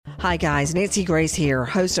Hi guys, Nancy Grace here,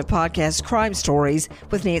 host of podcast Crime Stories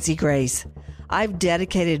with Nancy Grace. I've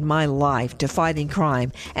dedicated my life to fighting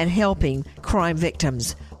crime and helping crime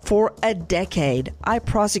victims. For a decade, I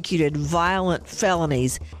prosecuted violent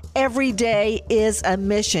felonies. Every day is a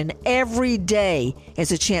mission. Every day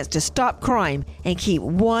is a chance to stop crime and keep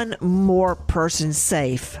one more person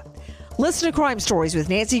safe. Listen to Crime Stories with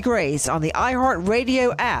Nancy Grace on the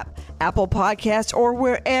iHeartRadio app, Apple Podcasts, or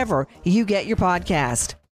wherever you get your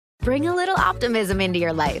podcast. Bring a little optimism into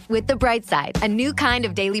your life with The Bright Side, a new kind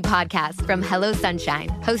of daily podcast from Hello Sunshine,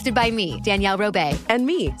 hosted by me, Danielle Robay. And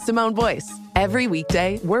me, Simone Boyce. Every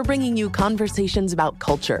weekday, we're bringing you conversations about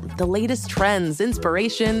culture, the latest trends,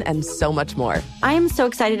 inspiration, and so much more. I am so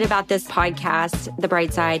excited about this podcast, The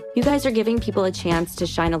Bright Side. You guys are giving people a chance to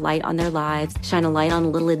shine a light on their lives, shine a light on a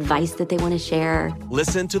little advice that they want to share.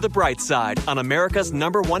 Listen to The Bright Side on America's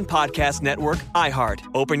 #1 podcast network, iHeart.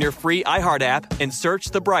 Open your free iHeart app and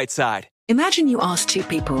search The Bright Side. Imagine you ask two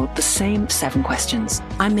people the same 7 questions.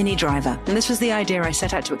 I'm Minnie Driver, and this was the idea I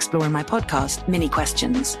set out to explore in my podcast, Mini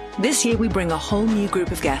Questions. This year, we bring a whole new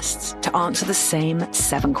group of guests to answer the same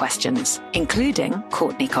 7 questions, including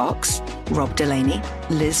Courtney Cox, Rob Delaney,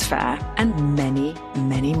 Liz Fair, and many,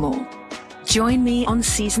 many more. Join me on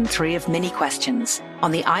Season 3 of Mini Questions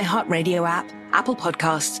on the iHeartRadio app, Apple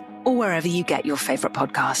Podcasts, or wherever you get your favorite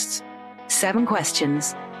podcasts. 7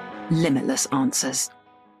 questions, limitless answers.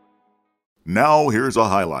 Now here's a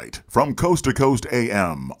highlight from Coast to Coast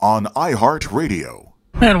AM on iHeartRadio.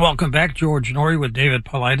 And welcome back, George Norrie with David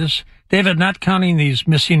Paulides. David, not counting these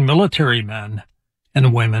missing military men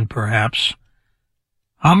and women, perhaps,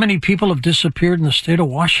 how many people have disappeared in the state of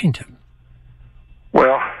Washington?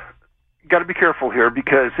 Well, you got to be careful here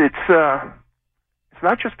because it's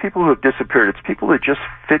not just people who have disappeared. It's people that just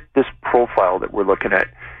fit this profile that we're looking at,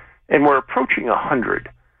 and we're approaching 100.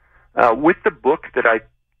 With the book that I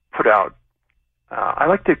put out, I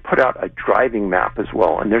like to put out a driving map as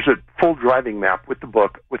well, and there's a full driving map with the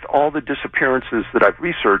book with all the disappearances that I've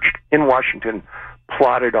researched in Washington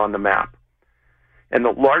plotted on the map. And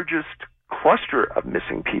the largest cluster of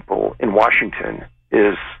missing people in Washington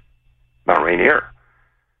is Mount Rainier.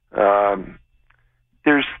 I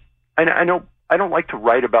don't like to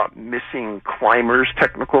write about missing climbers,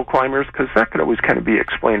 technical climbers, because that could always kind of be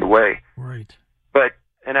explained away. Right.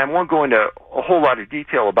 And I won't go into a whole lot of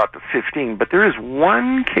detail about the 15, but there is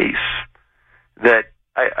one case that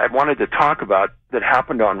I wanted to talk about that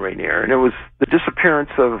happened on Rainier, and it was the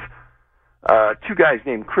disappearance of 2 guys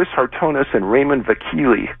named Chris Hartonis and Raymond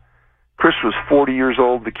Vakili. Chris was 40 years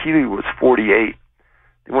old. Vakili was 48.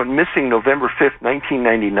 They went missing November 5th,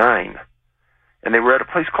 1999, and they were at a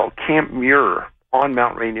place called Camp Muir on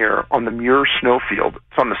Mount Rainier on the Muir Snowfield.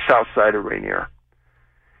 It's on the south side of Rainier.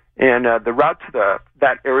 And the route to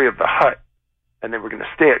that area of the hut, and they were going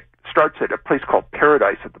to starts at a place called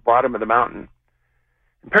Paradise at the bottom of the mountain.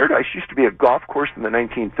 And Paradise used to be a golf course in the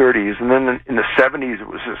 1930s, and then in the 70s it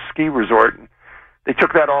was a ski resort. And they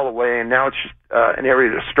took that all away, and now it's just an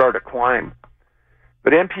area to start a climb.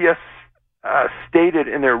 But NPS stated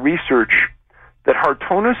in their research that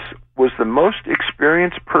Hartonis was the most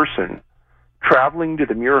experienced person traveling to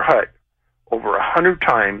the Muir hut over 100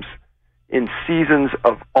 times in seasons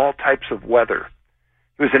of all types of weather.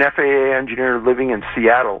 He was an FAA engineer living in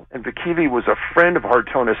Seattle, and Vakili was a friend of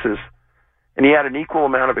Hartonis's, and he had an equal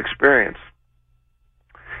amount of experience.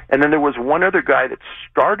 And then there was one other guy that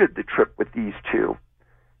started the trip with these two,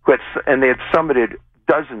 and they had summited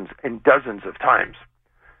dozens and dozens of times.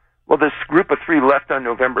 Well, this group of 3 left on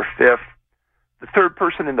November 5th. The third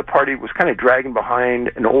person in the party was kind of dragging behind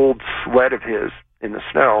an old sled of his in the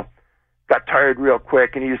snow, got tired real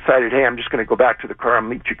quick, and he decided, hey, I'm just going to go back to the car. I'll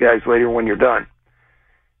meet you guys later when you're done.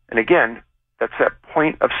 And again, that's that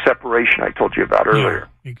point of separation I told you about earlier.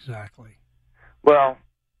 Yeah, exactly. Well,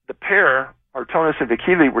 the pair, Hartonis and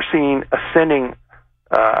Vakili, were seen ascending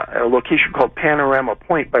a location called Panorama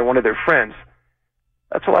Point by one of their friends.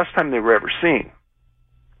 That's the last time they were ever seen.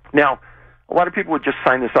 Now, a lot of people would just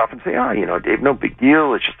sign this off and say, Dave, no big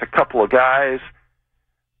deal. It's just a couple of guys.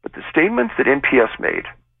 But the statements that NPS made,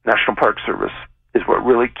 National Park Service, is what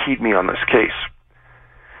really keyed me on this case.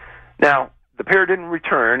 Now, the pair didn't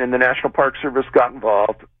return, and the National Park Service got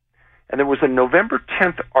involved, and there was a November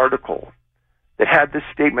 10th article that had this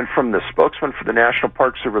statement from the spokesman for the National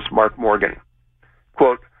Park Service, Mark Morgan.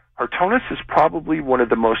 Quote, Hartonis is probably one of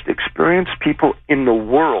the most experienced people in the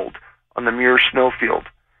world on the Muir Snowfield.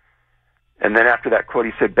 And then after that quote,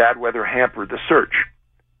 he said, bad weather hampered the search.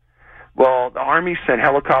 Well, the Army sent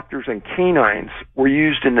helicopters and canines were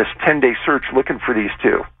used in this 10-day search looking for these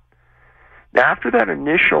two. Now, after that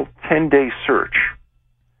initial 10-day search,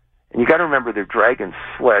 And you got to remember, they're dragging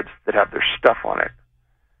sleds that have their stuff on it.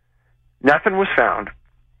 Nothing was found.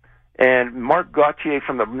 And Mark Gauthier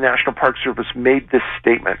from the National Park Service made this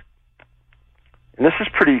statement. And this is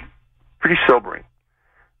pretty sobering.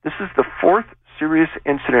 This is the fourth serious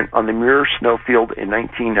incident on the Muir snowfield in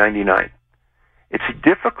 1999. It's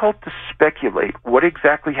difficult to speculate what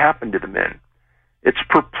exactly happened to the men. It's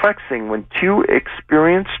perplexing when two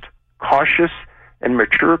experienced, cautious, and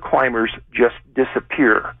mature climbers just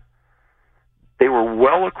disappear. They were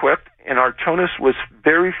well equipped, and Artonis was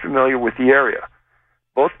very familiar with the area.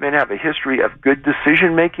 Both men have a history of good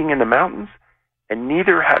decision-making in the mountains, and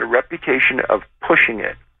neither had a reputation of pushing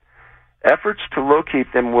it. Efforts to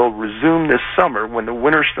locate them will resume this summer when the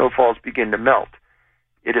winter snowfalls begin to melt.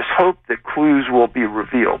 It is hoped that clues will be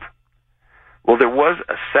revealed. Well, there was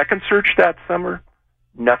a second search that summer.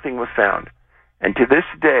 Nothing was found. And to this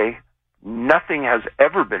day, nothing has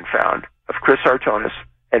ever been found of Chris Artonis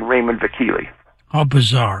and Raymond Vakili. How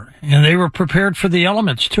bizarre. And they were prepared for the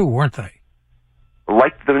elements, too, weren't they?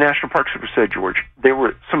 Like the National Park Service said, George, they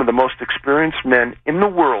were some of the most experienced men in the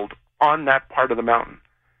world on that part of the mountain.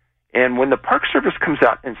 And when the Park Service comes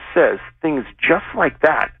out and says things just like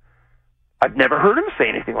that, I've never heard him say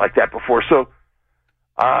anything like that before, so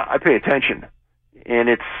I pay attention. And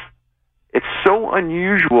it's so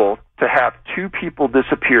unusual to have two people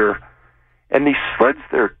disappear, and these sleds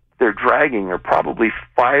they're dragging are probably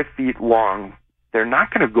 5 feet long. They're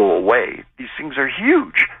not going to go away. These things are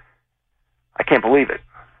huge. I can't believe it.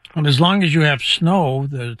 And as long as you have snow,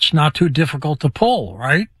 it's not too difficult to pull,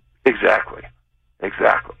 right? Exactly.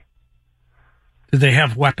 Do they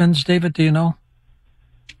have weapons, David? Do you know?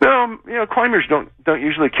 No, climbers don't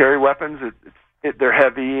usually carry weapons. They're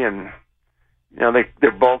heavy, and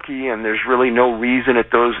they're bulky, and there's really no reason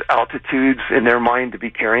at those altitudes in their mind to be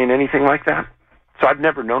carrying anything like that. So I've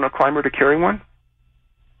never known a climber to carry one.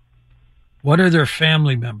 What do their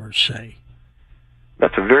family members say?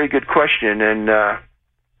 That's a very good question, and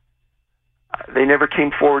they never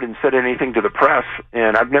came forward and said anything to the press,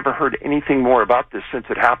 and I've never heard anything more about this since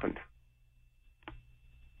it happened.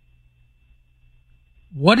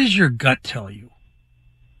 What does your gut tell you?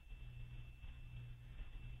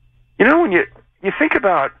 When you think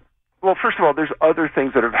about, well, first of all, there's other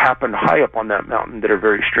things that have happened high up on that mountain that are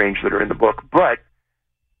very strange that are in the book, but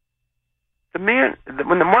when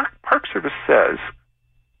the Park Service says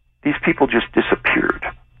these people just disappeared,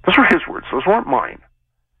 those were his words, those weren't mine.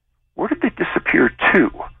 Where did they disappear to?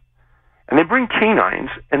 And they bring canines,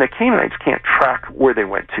 and the canines can't track where they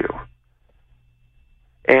went to.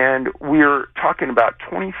 And we're talking about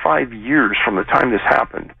 25 years from the time this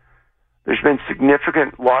happened. There's been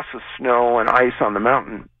significant loss of snow and ice on the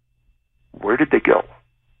mountain. Where did they go?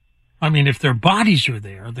 I mean, if their bodies are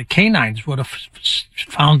there, the canines would have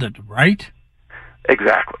found it, right?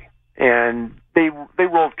 Exactly. And they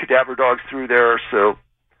rolled cadaver dogs through there, so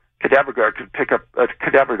a cadaver dog could pick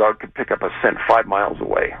up a scent 5 miles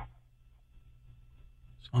away.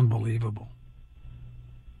 It's unbelievable.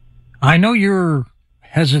 I know you're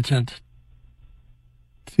hesitant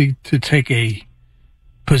to take a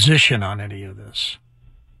position on any of this,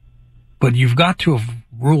 but you've got to have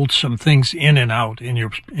ruled some things in and out in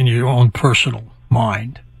your own personal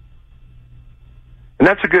mind. And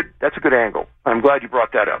that's a good angle. I'm glad you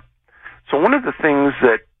brought that up. So one of the things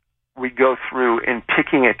that we go through in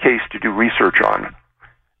picking a case to do research on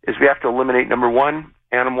is we have to eliminate, number one,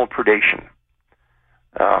 animal predation.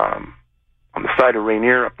 On the side of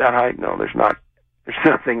Rainier up that height, no, there's not. There's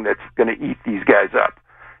nothing that's going to eat these guys up.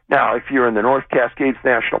 Now, if you're in the North Cascades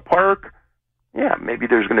National Park, yeah, maybe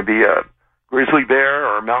there's going to be a grizzly bear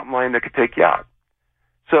or a mountain lion that could take you out.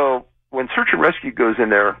 So when search and rescue goes in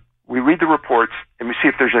there, we read the reports and we see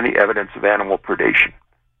if there's any evidence of animal predation.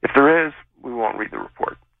 If there is, we won't read the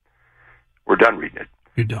report. We're done reading it.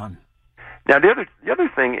 You're done. Now, the other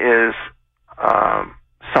thing is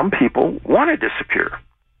some people want to disappear,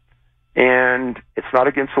 and it's not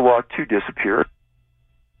against the law to disappear.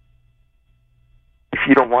 If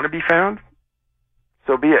you don't want to be found,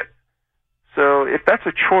 so be it. So if that's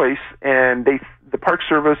a choice, and the Park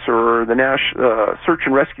Service or the search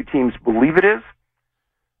and rescue teams believe it is,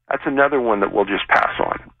 that's another one that we'll just pass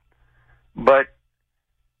on. But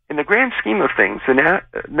in the grand scheme of things, the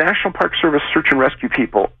National Park Service search and rescue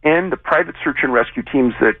people and the private search and rescue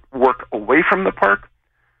teams that work away from the park,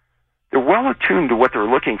 they're well attuned to what they're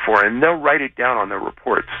looking for, and they'll write it down on their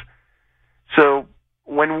reports. So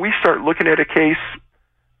when we start looking at a case,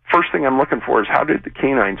 first thing I'm looking for is how did the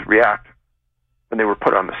canines react when they were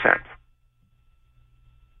put on the scent.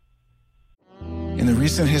 In the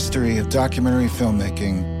recent history of documentary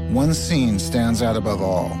filmmaking, one scene stands out above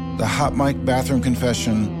all: the hot mic bathroom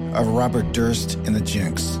confession of Robert Durst in The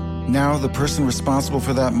Jinx. Now, the person responsible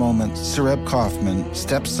for that moment, Sareb Kaufman,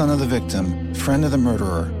 stepson of the victim, friend of the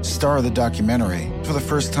murderer, star of the documentary, for the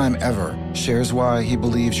first time ever, shares why he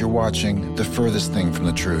believes you're watching the furthest thing from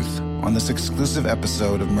the truth on this exclusive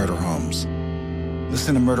episode of Murder Homes.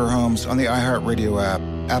 Listen to Murder Homes on the iHeartRadio app,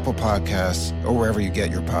 Apple Podcasts, or wherever you get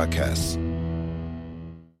your podcasts.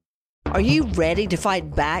 Are you ready to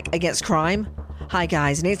fight back against crime? Hi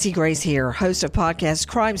guys, Nancy Grace here, host of podcast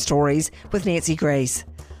Crime Stories with Nancy Grace.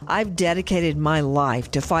 I've dedicated my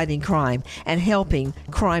life to fighting crime and helping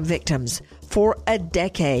crime victims. For a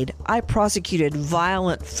decade, I prosecuted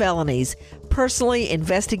violent felonies, personally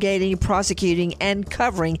investigating, prosecuting, and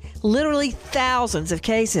covering literally thousands of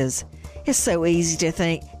cases. It's so easy to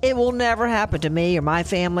think it will never happen to me or my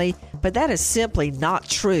family, but that is simply not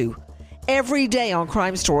true. Every day on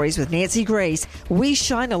Crime Stories with Nancy Grace, we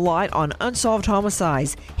shine a light on unsolved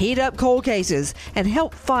homicides, heat up cold cases, and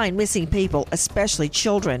help find missing people, especially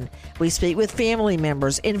children. We speak with family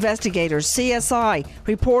members, investigators, CSI,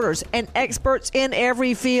 reporters, and experts in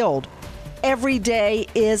every field. Every day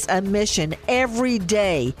is a mission. Every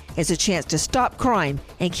day is a chance to stop crime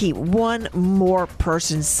and keep one more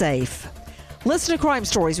person safe. Listen to Crime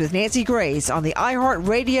Stories with Nancy Grace on the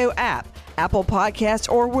iHeartRadio app, Apple Podcasts,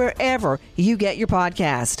 or wherever you get your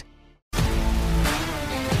podcast.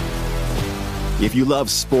 If you love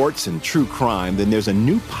sports and true crime, then there's a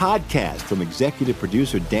new podcast from executive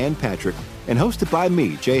producer Dan Patrick and hosted by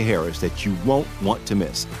me, Jay Harris, that you won't want to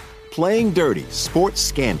miss. Playing Dirty: Sports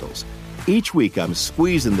Scandals. Each week, I'm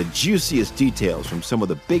squeezing the juiciest details from some of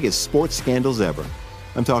the biggest sports scandals ever.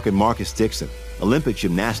 I'm talking Marcus Dixon, Olympic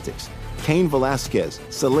gymnastics, Cain Velasquez,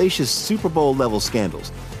 salacious Super Bowl-level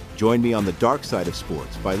scandals. Join me on the dark side of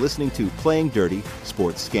sports by listening to Playing Dirty: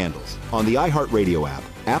 Sports Scandals on the iHeartRadio app,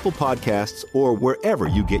 Apple Podcasts, or wherever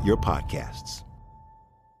you get your podcasts.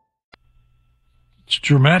 It's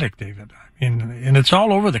dramatic, David. I mean, and it's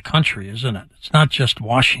all over the country, isn't it? It's not just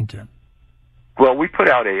Washington. Well, we put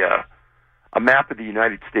out a map of the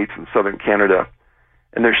United States and southern Canada,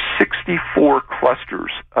 and there's 64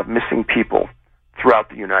 clusters of missing people throughout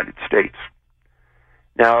the United States.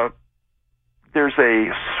 Now, there's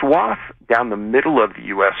a swath down the middle of the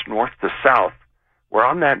U.S., north to south, where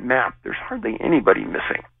on that map there's hardly anybody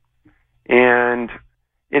missing. And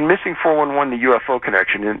in Missing 411, the UFO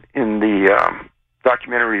Connection, in the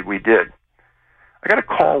documentary we did, I got a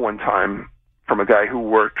call one time from a guy who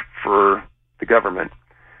worked for the government.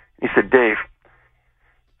 He said, "Dave,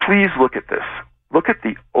 please look at this. Look at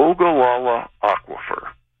the Ogallala Aquifer.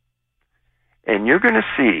 And you're going to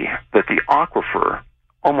see that the aquifer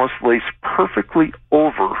almost lays perfectly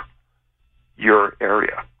over your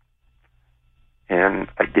area." And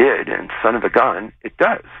I did, and son of a gun, it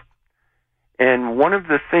does. And one of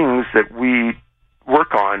the things that we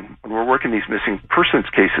work on when we're working these missing persons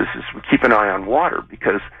cases is we keep an eye on water,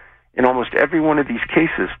 because in almost every one of these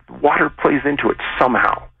cases, water plays into it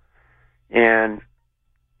somehow. And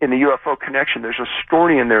in the UFO Connection, there's a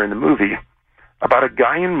story in there in the movie about a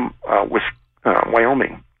guy in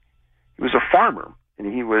Wyoming. He was a farmer,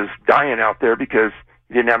 and he was dying out there because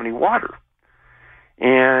he didn't have any water.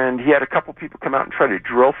 And he had a couple people come out and try to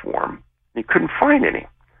drill for him. He couldn't find any.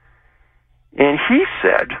 And he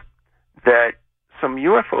said that some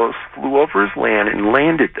UFOs flew over his land and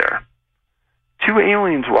landed there. Two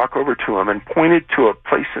aliens walked over to him and pointed to a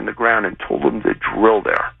place in the ground and told him to drill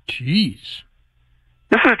there. Jeez.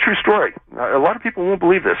 This is a true story. A lot of people won't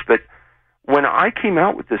believe this, but when I came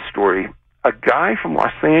out with this story, a guy from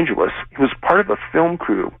Los Angeles, who was part of a film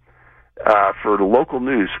crew for the local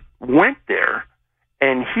news, went there,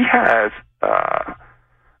 and he has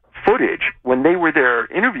footage when they were there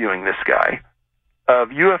interviewing this guy of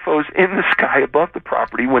UFOs in the sky above the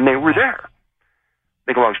property when they were there.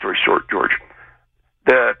 Make a long story short, George,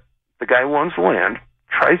 the guy who owns the land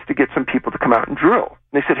tries to get some people to come out and drill.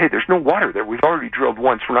 And they said, "Hey, there's no water there. We've already drilled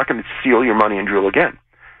once. We're not going to steal your money and drill again."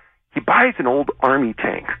 He buys an old army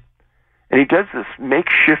tank, and he does this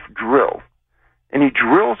makeshift drill, and he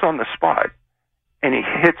drills on the spot, and he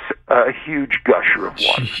hits a huge gusher of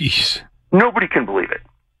water. Jeez. Nobody can believe it.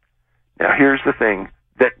 Now, here's the thing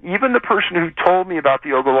that even the person who told me about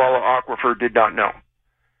the Ogallala Aquifer did not know.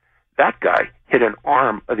 That guy hit an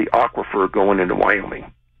arm of the aquifer going into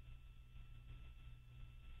Wyoming.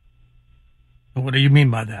 What do you mean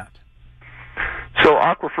by that? So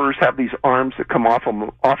aquifers have these arms that come off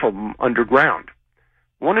of them underground.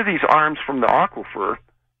 One of these arms from the aquifer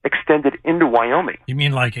extended into Wyoming. You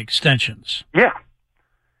mean like extensions? Yeah.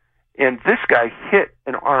 And this guy hit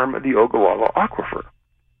an arm of the Ogallala Aquifer.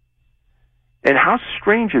 And how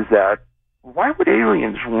strange is that why would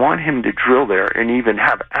aliens want him to drill there and even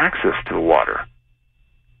have access to the water?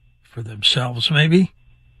 For themselves, maybe?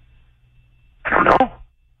 I don't know.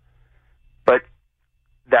 But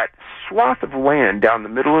that swath of land down the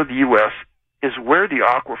middle of the U.S. is where the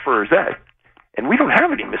aquifer is at. And we don't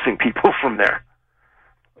have any missing people from there.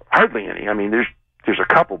 Hardly any. I mean, there's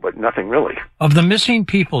a couple, but nothing really. Of the missing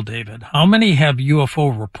people, David, how many have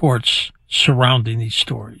UFO reports surrounding these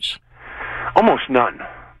stories? Almost none.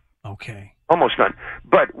 Okay. Almost none.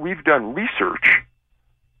 But we've done research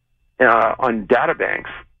on data banks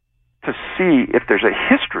to see if there's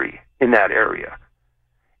a history in that area.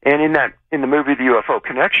 And in the movie The UFO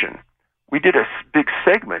Connection, we did a big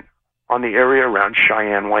segment on the area around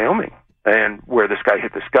Cheyenne, Wyoming, and where this guy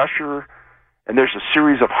hit this gusher. And there's a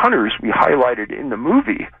series of hunters we highlighted in the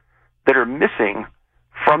movie that are missing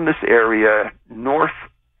from this area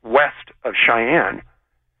northwest of Cheyenne.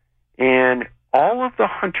 And all of the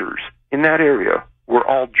hunters in that area were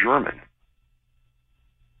all German.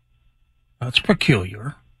 That's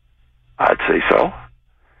peculiar. I'd say so.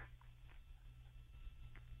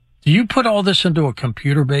 Do you put all this into a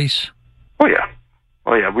computer base? Oh, yeah.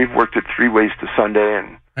 Oh, yeah. We've worked it 3 ways to Sunday.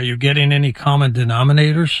 And are you getting any common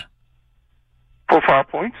denominators? Profile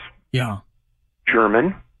points? Yeah.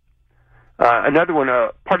 German. Another one,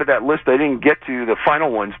 part of that list, I didn't get to the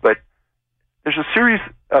final ones, but there's a series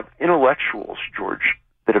of intellectuals, George,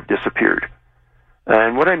 that have disappeared.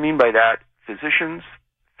 And what I mean by that, physicians,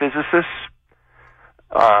 physicists.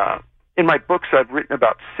 In my books, I've written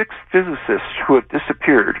about 6 physicists who have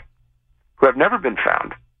disappeared, who have never been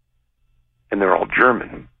found, and they're all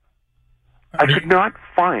German. I could not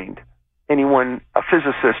find anyone, a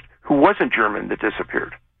physicist, who wasn't German that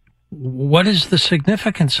disappeared. What is the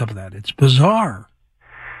significance of that? It's bizarre.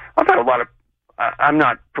 I've had a lot of, I'm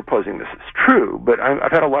not proposing this is true, but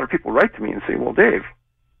I've had a lot of people write to me and say, well, Dave,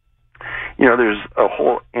 you know, there's a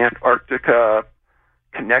whole Antarctica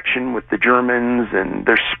connection with the Germans, and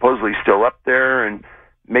they're supposedly still up there, and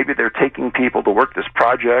maybe they're taking people to work this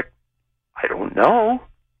project. I don't know.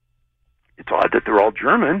 It's odd that they're all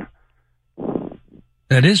German.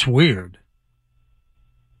 That is weird.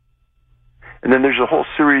 And then there's a whole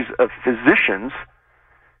series of physicians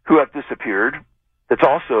who have disappeared. That's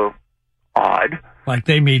also odd. Like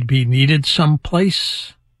they may be needed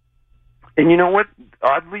someplace. And you know what?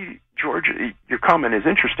 Oddly, George, your comment is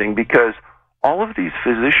interesting because all of these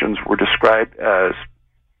physicians were described as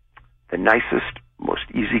the nicest, most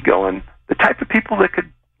easygoing, the type of people that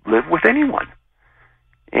could live with anyone.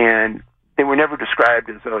 And they were never described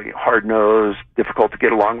as hard-nosed, difficult to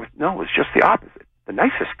get along with. No, it was just the opposite. The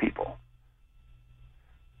nicest people.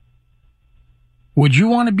 Would you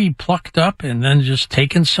want to be plucked up and then just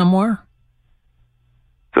taken somewhere?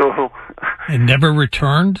 So, and never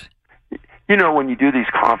returned? You know, when you do these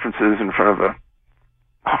conferences in front of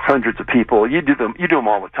hundreds of people, you do them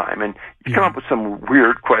all the time, and you come up with some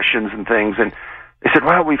weird questions and things. And they said,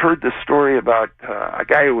 well, we've heard this story about a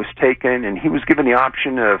guy who was taken, and he was given the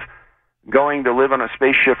option of going to live on a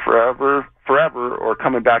spaceship forever, or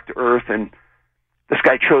coming back to Earth, and this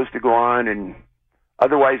guy chose to go on, and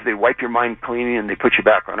otherwise they wipe your mind clean and they put you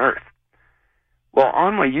back on Earth. Well,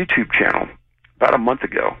 on my YouTube channel, about a month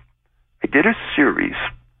ago, I did a series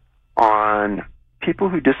on people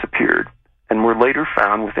who disappeared and were later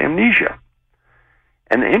found with amnesia.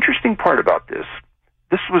 And the interesting part about this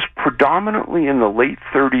was predominantly in the late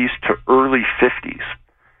 30s to early 50s.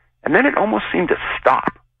 And then it almost seemed to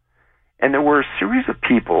stop. And there were a series of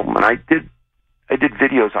people, and I did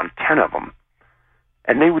videos on 10 of them,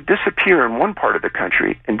 and they would disappear in one part of the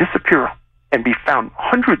country and disappear and be found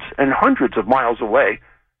hundreds and hundreds of miles away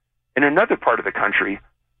in another part of the country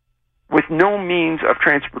with no means of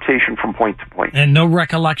transportation from point to point. And no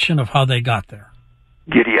recollection of how they got there.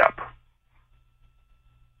 Giddy up.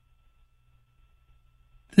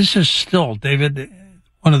 This is still, David,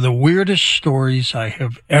 one of the weirdest stories I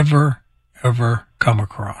have ever come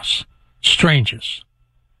across. Strangest.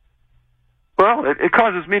 Well, it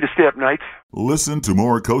causes me to stay up nights. Listen to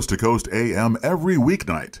more Coast to Coast AM every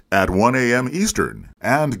weeknight at 1 a.m. Eastern.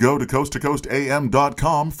 And go to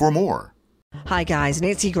coasttocoastam.com for more. Hi guys,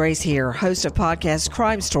 Nancy Grace here, host of podcast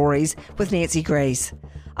Crime Stories with Nancy Grace.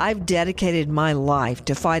 I've dedicated my life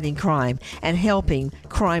to fighting crime and helping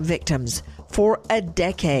crime victims. For a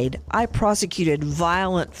decade, I prosecuted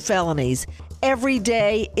violent felonies. Every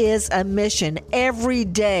day is a mission. Every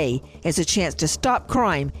day is a chance to stop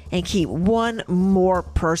crime and keep one more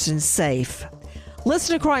person safe.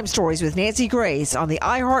 Listen to Crime Stories with Nancy Grace on the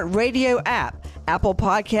iHeartRadio app, Apple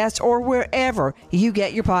Podcasts, or wherever you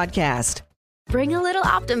get your podcast. Bring a little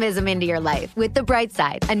optimism into your life with The Bright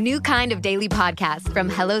Side, a new kind of daily podcast from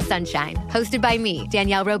Hello Sunshine, hosted by me,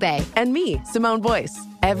 Danielle Robay. And me, Simone Boyce.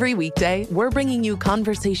 Every weekday, we're bringing you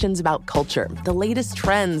conversations about culture, the latest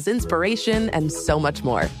trends, inspiration, and so much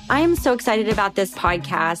more. I am so excited about this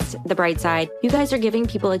podcast, The Bright Side. You guys are giving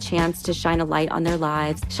people a chance to shine a light on their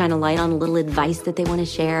lives, shine a light on a little advice that they want to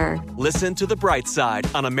share. Listen to The Bright Side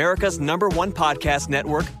on America's #1 podcast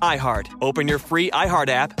network, iHeart. Open your free iHeart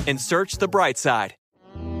app and search The Bright Side.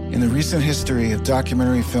 In the recent history of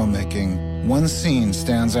documentary filmmaking, one scene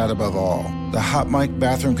stands out above all: the hot mic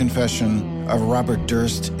bathroom confession of Robert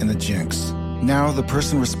Durst in The Jinx. Now, the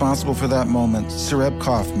person responsible for that moment, Sareb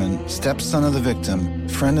Kaufman, stepson of the victim,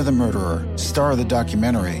 friend of the murderer, star of the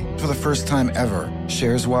documentary, for the first time ever,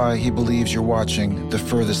 shares why he believes you're watching the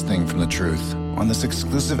furthest thing from the truth on this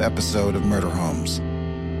exclusive episode of Murder Homes.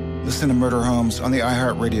 Listen to Murder Homes on the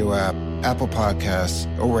iHeartRadio app, Apple Podcasts,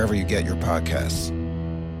 or wherever you get your podcasts.